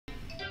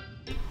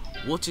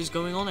What is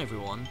going on,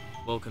 everyone?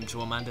 Welcome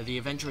to Amanda the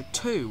Avenger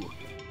 2.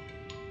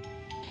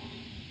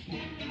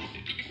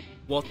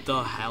 What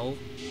the hell?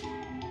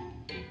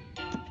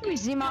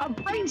 Is the amount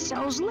of brain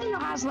cells Leo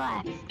has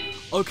left.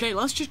 Okay,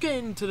 let's just get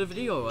into the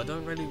video. I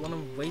don't really want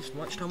to waste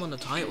much time on the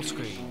title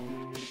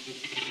screen.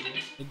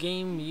 The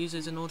game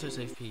uses an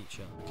autosave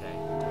feature. Okay.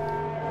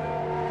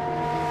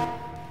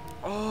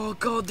 Oh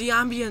god, the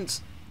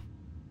ambience!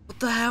 What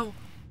the hell?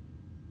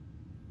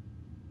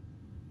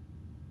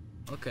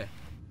 Okay.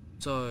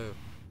 So,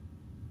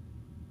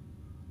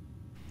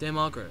 dear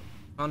Margaret,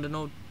 found an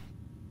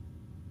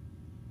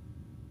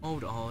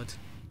odd,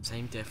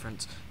 same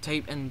difference,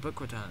 tape and book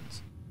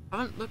returns. I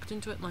haven't looked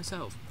into it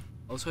myself.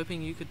 I was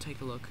hoping you could take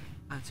a look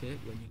at it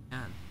when you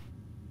can.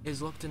 It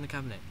is locked in the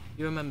cabinet.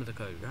 You remember the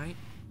code, right?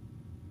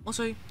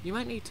 Also, you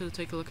might need to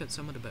take a look at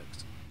some of the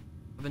books.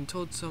 I've been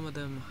told some of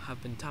them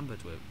have been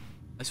tampered with.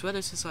 I swear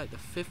this is like the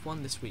 5th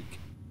one this week.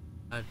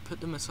 I'd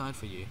put them aside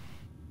for you,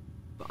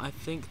 but I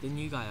think the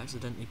new guy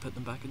accidentally put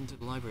them back into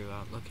the library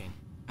without looking.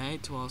 I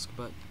hate to ask,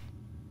 but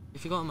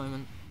if you got a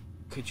moment,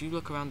 could you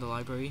look around the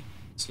library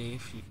and see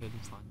if you could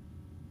find them?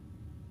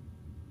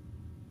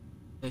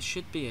 There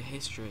should be a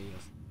history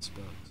of these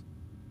books,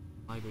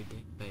 library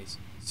database,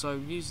 so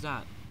use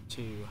that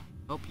to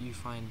help you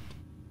find.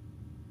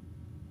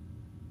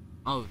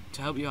 Oh,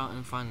 to help you out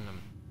in finding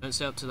them. Don't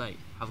stay up too late.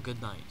 Have a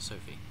good night,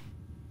 Sophie.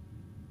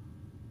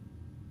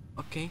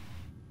 Okay.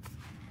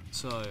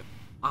 So,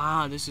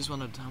 this is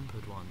one of the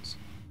tampered ones.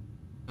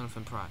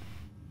 Jonathan Pratt.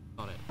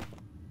 Got it.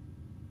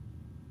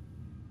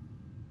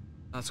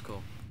 That's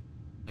cool,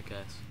 I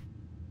guess.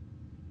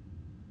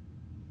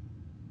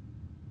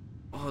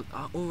 Oh,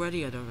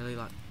 already I don't really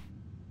like.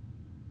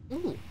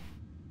 Ooh.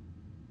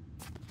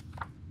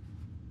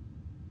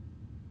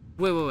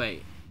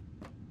 Wait.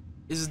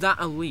 Is that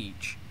a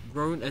leech?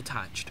 Grown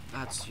attached.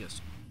 That's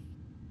just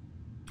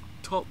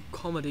top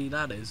comedy,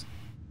 that is.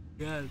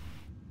 Yeah.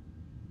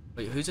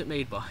 Wait, who's it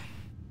made by?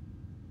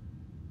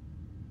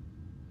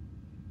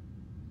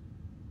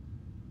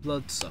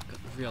 Bloodsucker,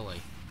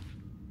 really?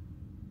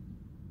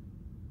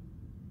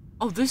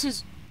 Oh, this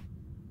is.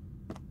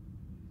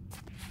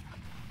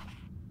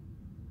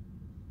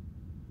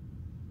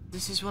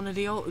 This is one of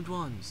the altered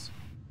ones.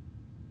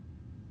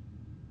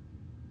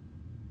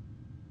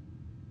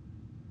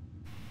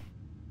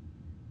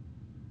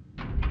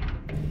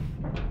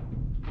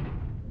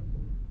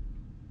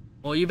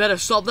 Oh, you better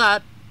stop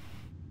that.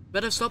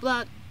 Better stop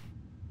that.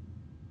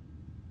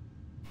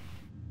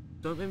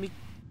 Don't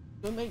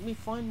make me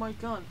find my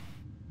gun.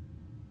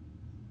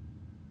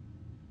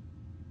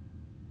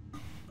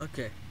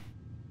 Okay.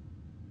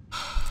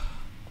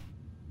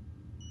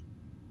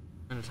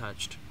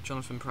 Unattached.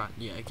 Jonathan Pratt,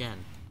 yeah,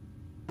 again.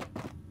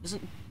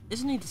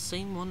 Isn't he the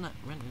same one that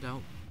rented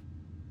out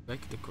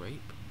Greg the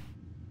Grape?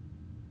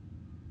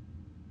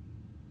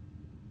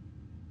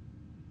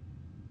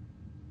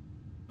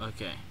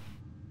 Okay.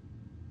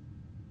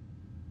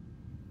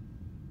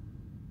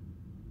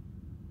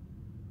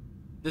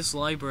 This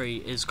library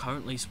is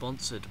currently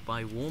sponsored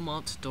by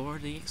Walmart Dora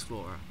the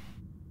Explorer.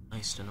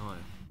 Nice to know.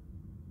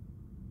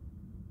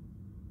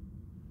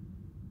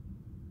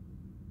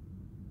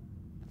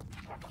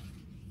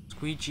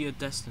 Squeegee of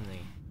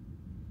Destiny.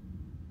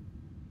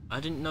 I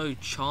didn't know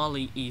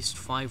Charlie East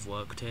 5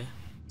 worked here.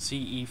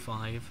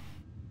 CE5.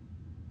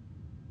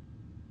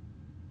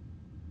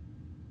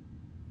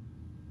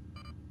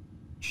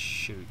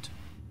 Shoot.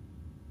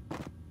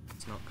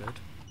 It's not good.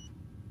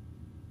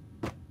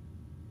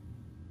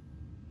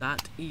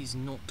 That is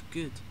not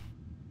good.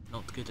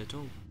 Not good at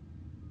all.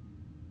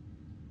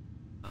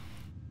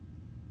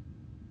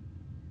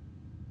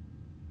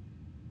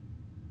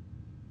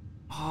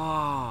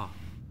 Ah.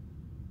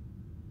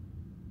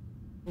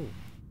 Oh.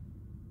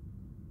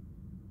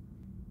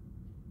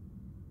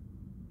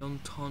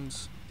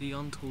 The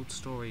untold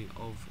story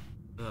of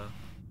the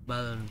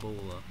melon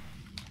baller.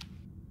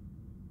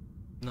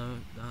 No,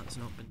 that's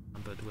not been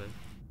tampered with.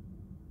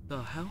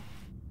 The hell?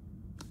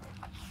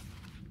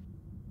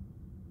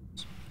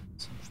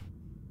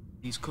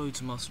 These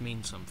codes must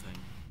mean something.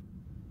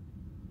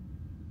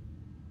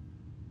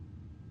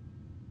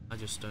 I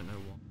just don't know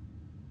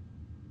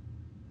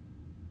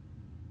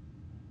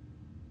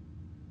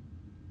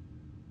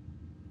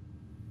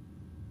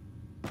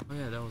what. Oh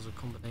yeah, that was a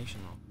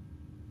combination of.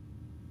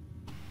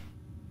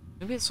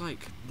 Maybe it's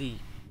like the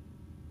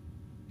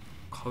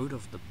code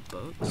of the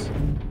books.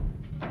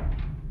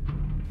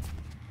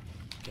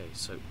 Okay,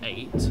 so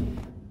 8,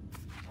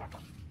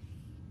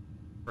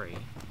 3,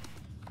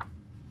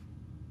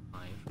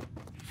 5,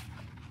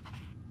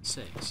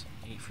 6,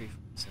 8, 3,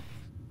 6.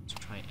 Let's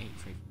try 8,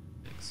 3,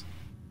 6.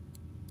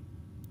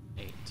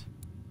 8.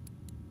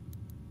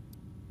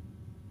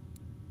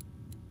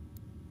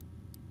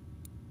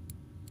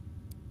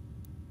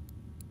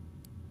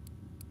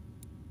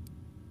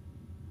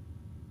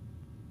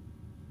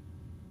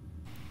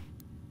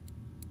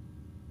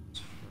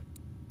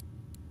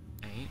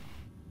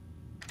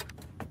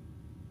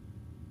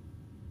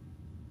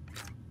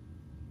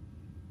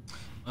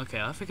 Okay,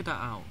 I figured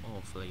that out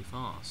awfully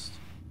fast.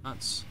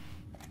 That's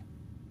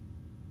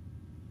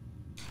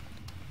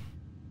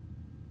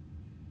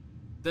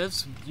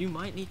You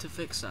might need to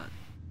fix that.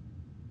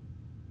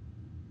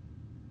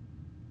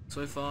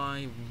 So far,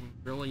 I'm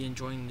really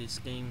enjoying this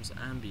game's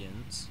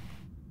ambience.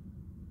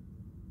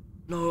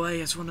 No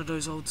way, it's one of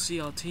those old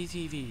CRT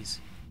TVs.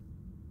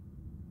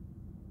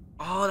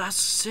 Oh, that's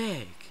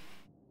sick.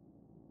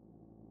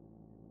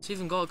 It's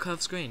even got a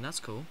curved screen, that's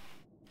cool.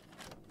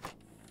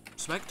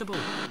 Respectable.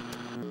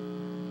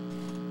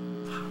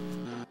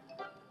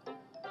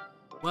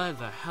 Where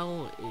the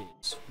hell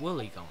is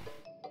Willy gone?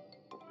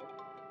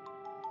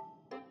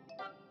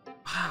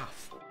 Ah,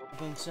 I've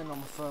been sitting on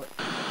my foot.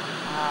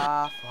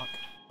 Ah, fuck.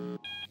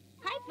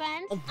 Hi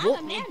friends, Oh, I'm what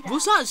Amanda.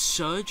 was that?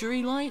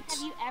 Surgery lights?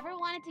 Have you ever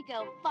wanted to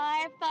go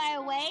far, far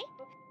away?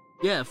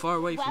 Yeah, far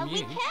away Well, from we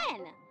you.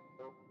 can.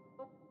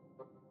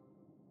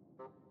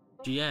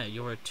 Yeah,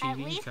 you're a TV At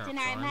least character. in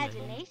our I'm a-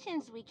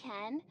 imaginations we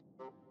can.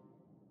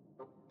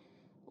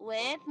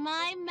 With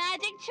my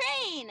magic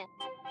train.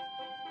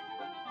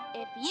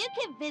 If you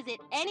could visit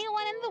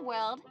anyone in the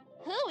world,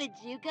 who would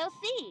you go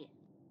see?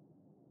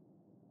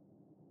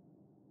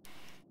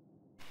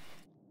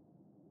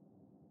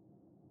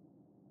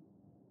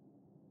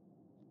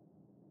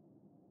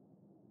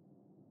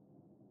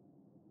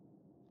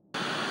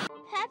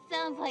 That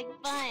sounds like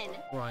fun.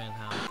 Ryan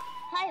Howe.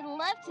 I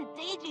love to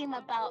daydream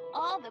about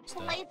all the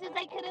places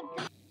I could have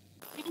gone.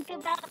 Think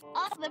about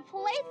all the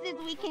places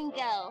we can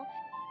go.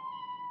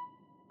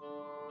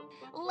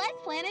 Let's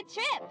plan a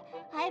trip.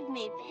 I've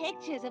made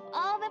pictures of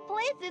all the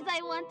places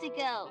I want to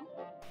go.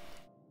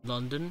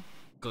 London,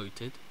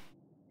 goated.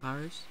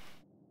 Paris.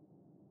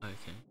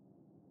 Okay.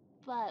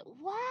 But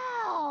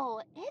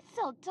wow, it's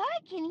so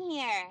dark in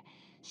here.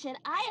 Should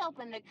I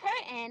open the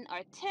curtain or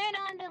turn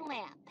on the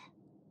lamp?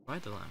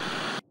 Right the lamp.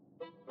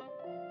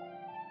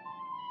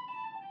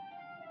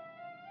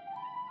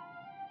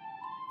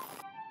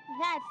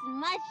 That's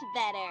much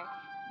better.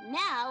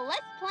 Now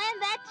let's plan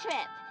that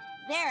trip.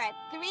 There are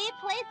 3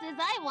 places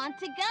I want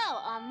to go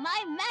on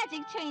my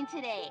magic train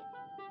today.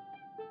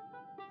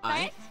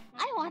 First,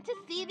 I want to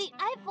see the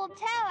Eiffel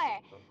Tower.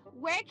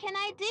 Where can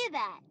I do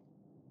that?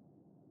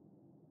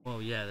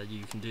 Well, yeah, that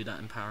you can do that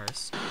in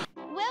Paris.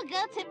 We'll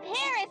go to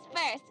Paris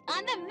first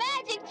on the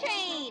magic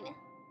train.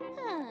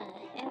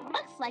 It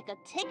looks like a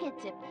ticket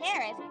to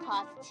Paris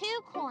costs 2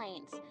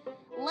 coins.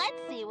 Let's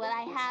see what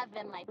I have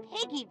in my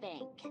piggy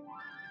bank.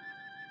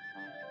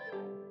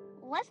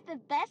 What's the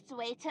best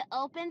way to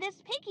open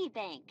this piggy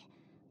bank?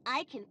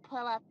 I can pull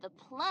out the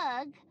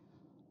plug,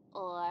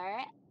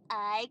 or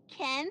I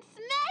can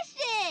smash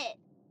it!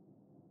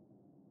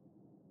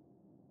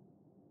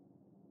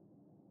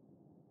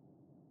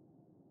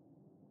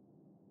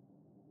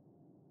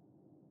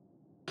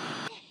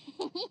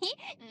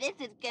 This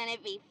is gonna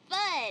be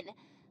fun.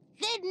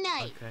 Good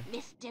night, Okay.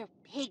 Mr.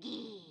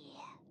 Piggy.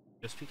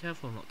 Just be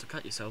careful not to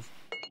cut yourself.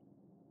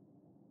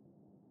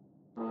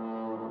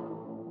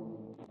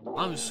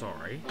 I'm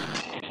sorry.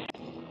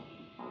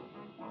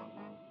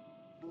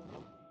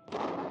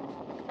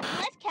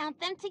 Let's count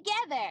them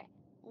together.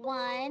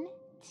 1,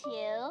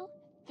 2,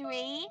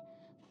 3,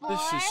 4.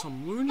 This is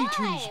some Looney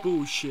Tunes 5.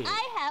 bullshit.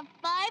 I have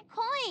 5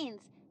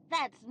 coins.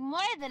 That's more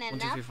than 1, 2,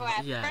 enough 3, for 4.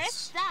 our Yes. first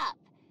stop.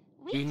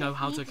 We You know just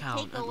how need to count.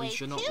 take At away least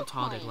you're not 2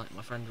 retarded coins. like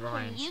my friend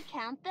Ryan. Can you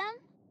count them?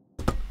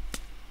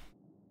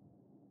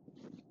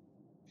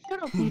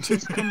 Shut up, you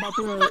just come back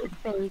with a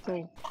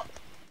baby.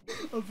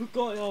 I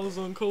forgot I was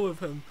on call with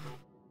him.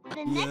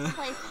 The next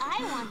place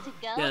I want to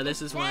go Yeah,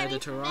 this is my very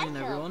editor Ryan,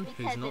 special everyone, who's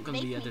because not it gonna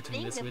be makes me editing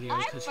think this of video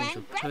our 'cause he's a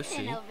friend Brendan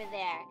pussy. over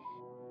there.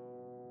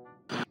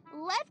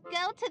 Let's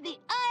go to the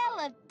Isle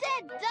of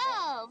Dead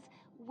Dolls.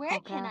 Where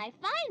can I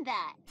find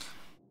that?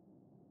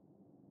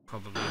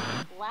 Probably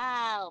him.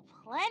 Wow,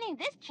 planning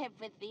this trip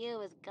with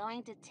you is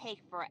going to take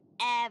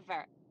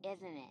forever,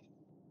 isn't it?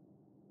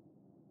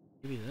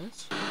 Maybe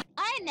this?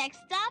 Our next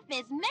stop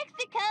is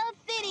Mexico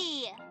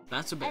City.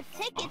 That's a A bit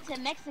ticket fucked. to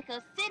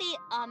Mexico City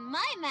on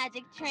my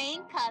magic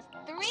train costs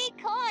 3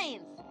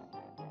 coins.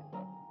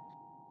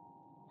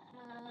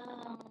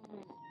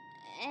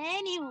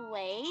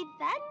 Anyway,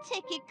 that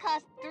ticket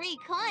costs 3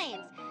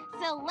 coins.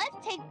 So let's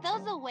take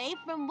those away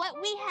from what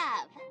we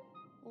have.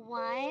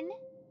 1,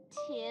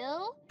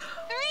 2,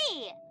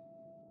 3.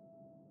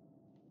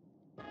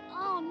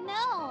 Oh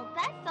no,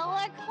 that's all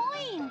our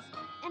coins.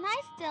 And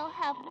I still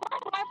have one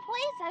more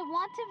place I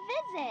want to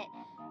visit.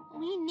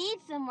 We need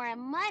some more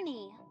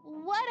money.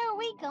 What are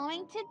we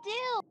going to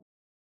do?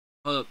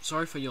 Hold up,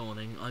 sorry for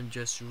yawning. I'm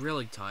just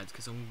really tired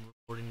because I'm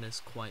recording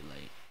this quite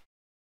late.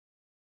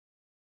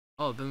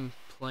 Oh, I've been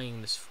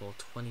playing this for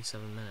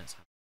 27 minutes.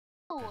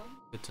 Okay,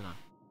 good to know.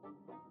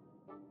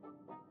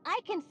 I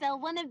can sell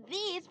one of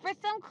these for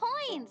some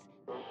coins.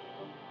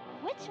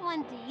 Which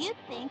one do you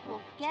think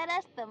will get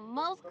us the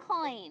most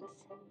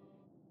coins?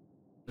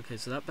 Okay,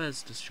 so that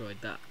bed's destroyed.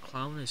 That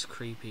clown is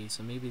creepy,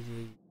 so maybe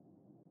the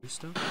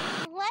rooster?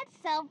 Let's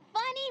sell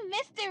funny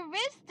Mr.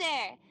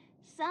 Rooster.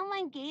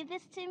 Someone gave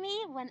this to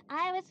me when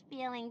I was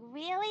feeling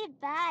really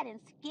bad and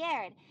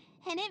scared,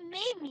 and it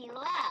made me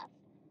laugh.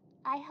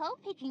 I hope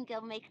he can go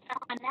make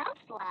someone else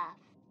laugh.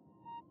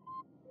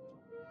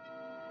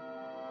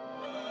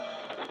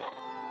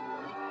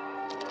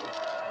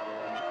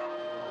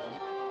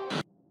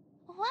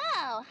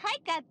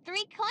 got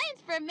 3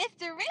 coins for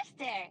Mr.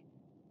 Rooster.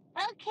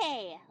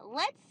 Okay,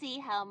 let's see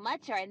how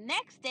much our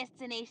next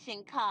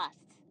destination costs.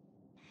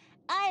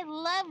 I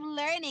love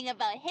learning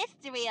about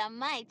history on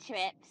my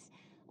trips.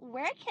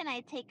 Where can I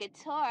take a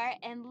tour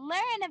and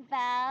learn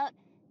about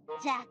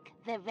Jack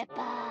the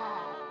Ripper?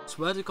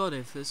 Swear to God,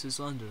 if this is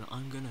London,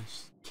 I'm gonna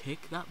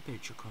kick that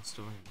bitch across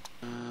the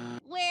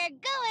room. We're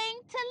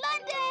going to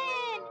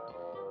London!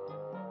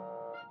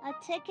 A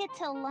ticket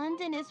to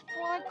London is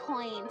 4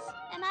 coins,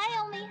 and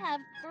I only have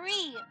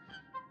 3.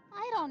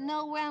 I don't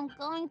know where I'm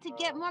going to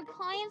get more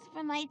coins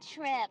for my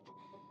trip.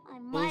 I Pull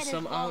might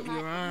some as well out not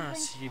your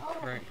ass, even you go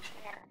prick.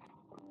 there.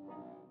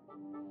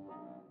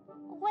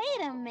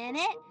 Wait a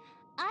minute.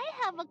 I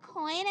have a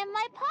coin in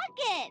my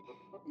pocket.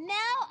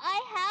 Now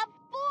I have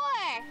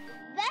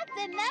 4. That's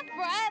enough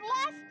for our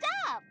last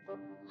stop.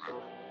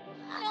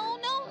 No,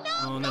 no, no.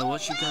 Oh no,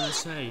 what's she gonna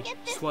say?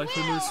 Get this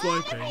Swiping wheel and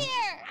swiping. out of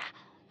here.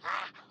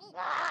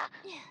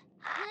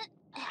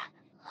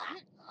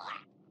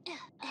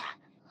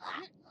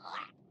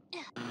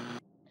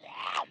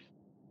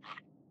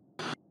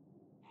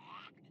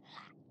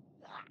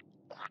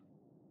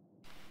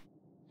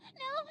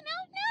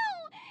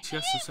 It's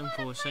just as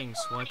simple as saying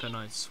swipe and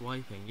not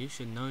swiping. You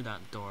should know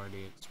that, Dora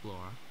the Explorer.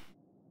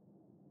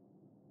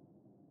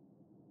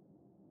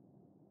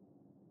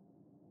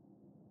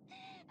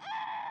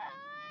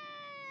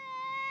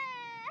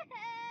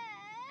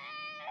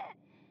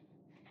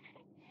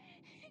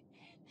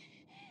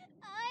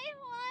 I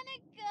want to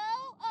go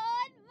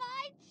on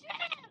my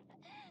trip.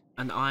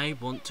 And I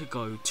want to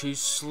go to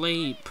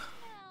sleep.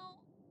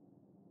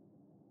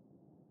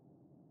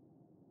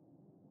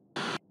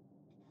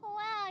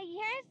 Wow,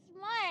 you're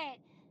smart.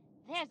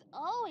 There's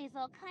always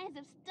all kinds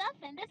of stuff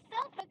in the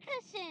sofa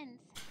cushions.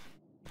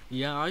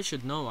 Yeah, I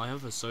should know. I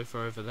have a sofa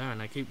over there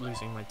and I keep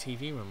losing my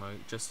TV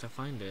remote just to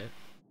find it.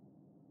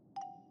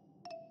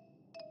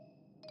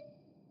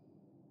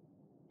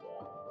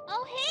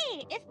 Oh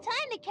hey, it's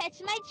time to catch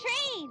my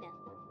train.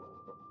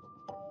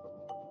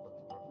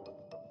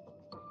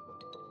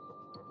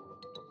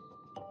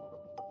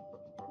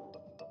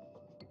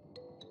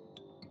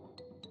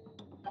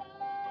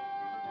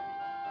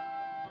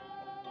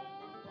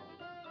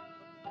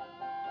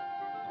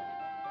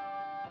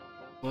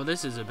 Well,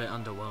 this is a bit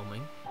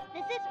underwhelming.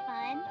 This is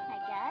fun, I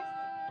guess.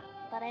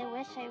 But I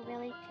wish I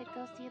really could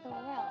go see the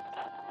world.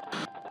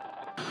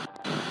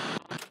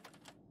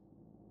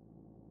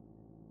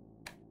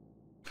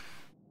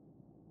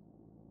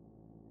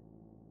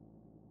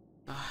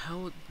 The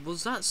hell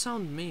was that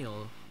sound me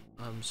or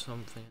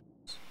something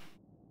else?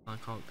 I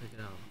can't pick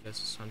it out. Guess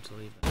it's time to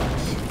leave it.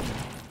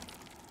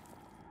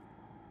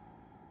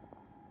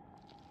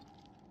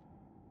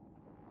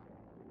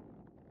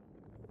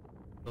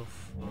 The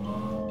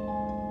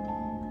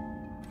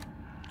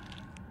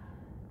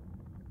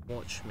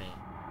watch me.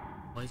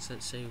 Why does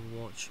it say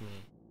watch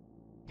me?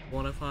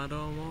 What if I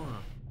don't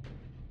wanna?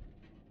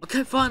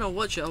 Okay, fine, I'll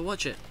watch it, I'll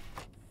watch it.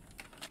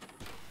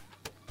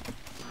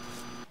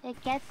 It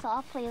gets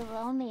awfully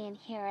lonely in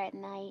here at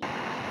night.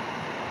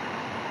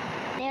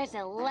 There's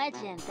a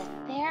legend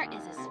that there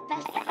is a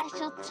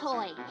special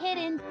toy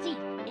hidden deep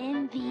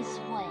in these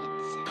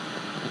woods.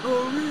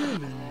 Oh,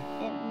 really?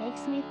 It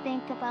makes me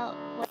think about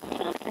what...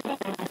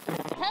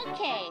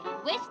 Okay,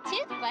 which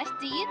toothbrush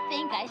do you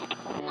think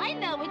I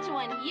know which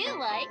one you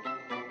like.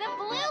 The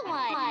blue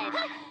one.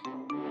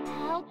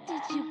 How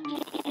did you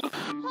get...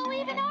 Who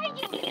even are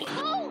you?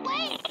 Go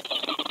away!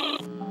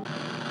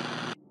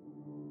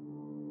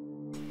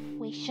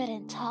 We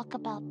shouldn't talk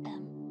about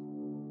them.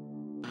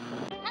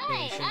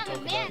 Hi, I'm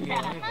Amanda.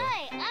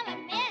 Hi, I'm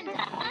Amanda.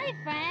 Hi,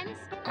 friends.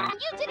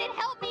 You didn't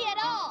help me at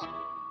all.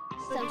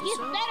 So you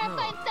better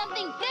find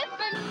something good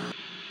for me.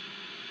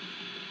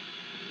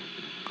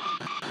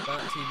 That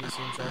TV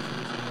seems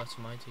awfully similar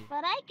to my TV.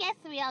 But I guess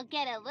we all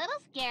get a little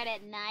scared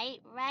at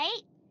night,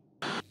 right?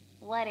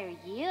 What are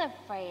you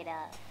afraid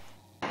of?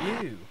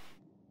 You.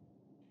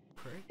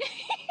 Prick.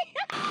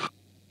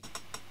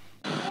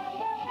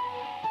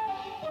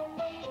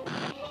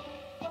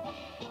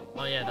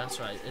 Oh yeah, that's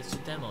right. It's a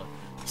demo.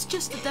 It's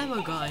just a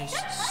demo, guys.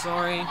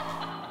 Sorry.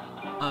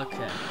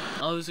 Okay.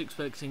 I was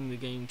expecting the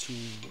game to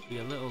be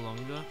a little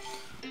longer.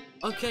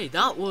 Okay,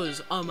 that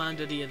was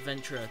Amanda the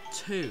Adventurer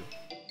 2.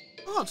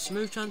 Oh,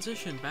 smooth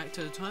transition back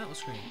to the title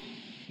screen.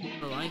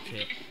 I like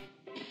it.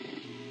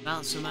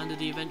 That's Amanda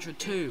the Adventurer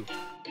 2.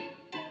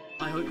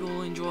 I hope you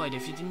all enjoyed.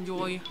 If you did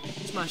enjoy,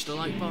 smash the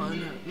like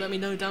button. Let me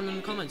know down in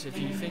the comments if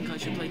you think I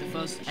should play the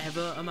first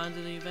ever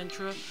Amanda the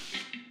Adventurer.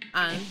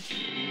 And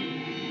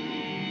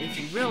if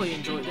you really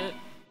enjoyed it,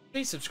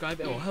 please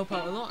subscribe. It will help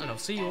out a lot, and I'll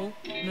see you all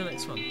in the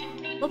next one.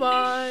 Bye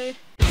bye!